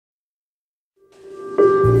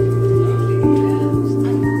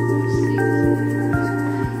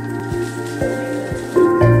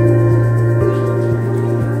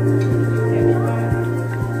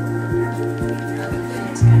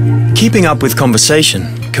Keeping up with conversation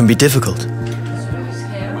can be difficult.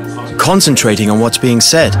 Concentrating on what's being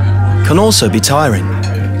said can also be tiring.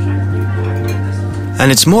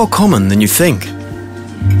 And it's more common than you think.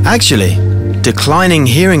 Actually, declining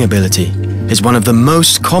hearing ability is one of the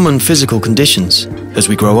most common physical conditions as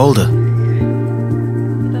we grow older.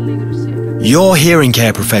 Your hearing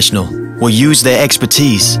care professional will use their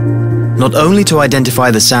expertise not only to identify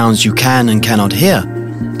the sounds you can and cannot hear,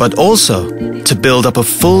 but also to build up a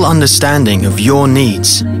full understanding of your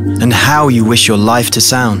needs and how you wish your life to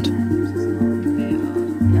sound.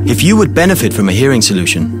 If you would benefit from a hearing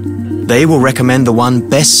solution, they will recommend the one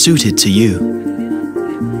best suited to you.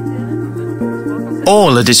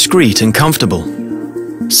 All are discreet and comfortable.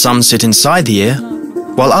 Some sit inside the ear,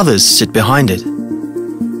 while others sit behind it.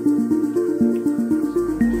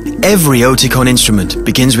 Every Oticon instrument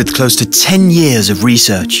begins with close to 10 years of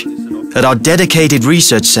research. At our dedicated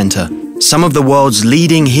research center, some of the world's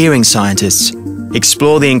leading hearing scientists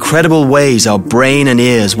explore the incredible ways our brain and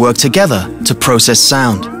ears work together to process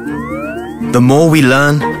sound. The more we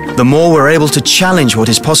learn, the more we're able to challenge what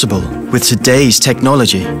is possible with today's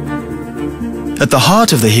technology. At the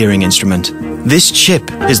heart of the hearing instrument, this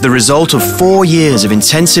chip is the result of 4 years of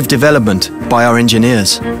intensive development by our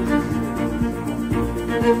engineers.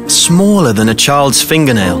 Smaller than a child's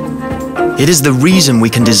fingernail, it is the reason we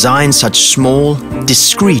can design such small,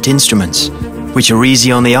 discreet instruments, which are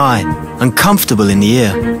easy on the eye and comfortable in the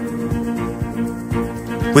ear.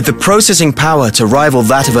 With the processing power to rival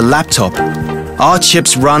that of a laptop, our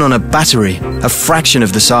chips run on a battery a fraction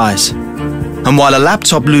of the size. And while a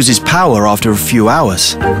laptop loses power after a few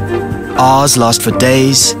hours, ours last for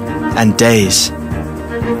days and days.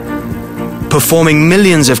 Performing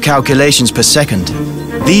millions of calculations per second,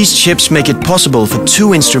 these chips make it possible for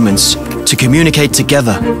two instruments to communicate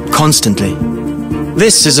together constantly.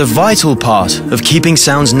 This is a vital part of keeping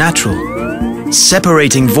sounds natural,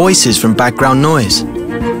 separating voices from background noise,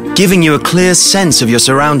 giving you a clear sense of your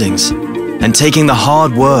surroundings, and taking the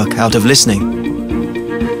hard work out of listening.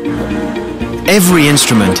 Every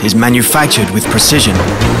instrument is manufactured with precision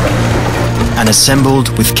and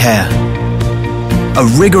assembled with care. A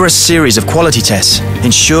rigorous series of quality tests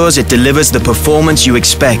ensures it delivers the performance you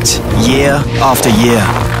expect year after year.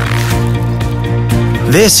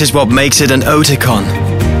 This is what makes it an Oticon,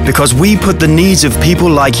 because we put the needs of people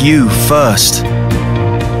like you first.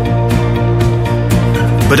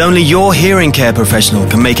 But only your hearing care professional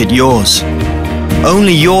can make it yours.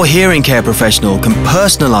 Only your hearing care professional can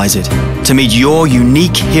personalize it to meet your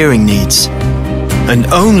unique hearing needs. And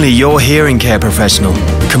only your hearing care professional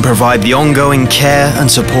can provide the ongoing care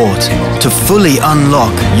and support to fully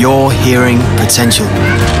unlock your hearing potential.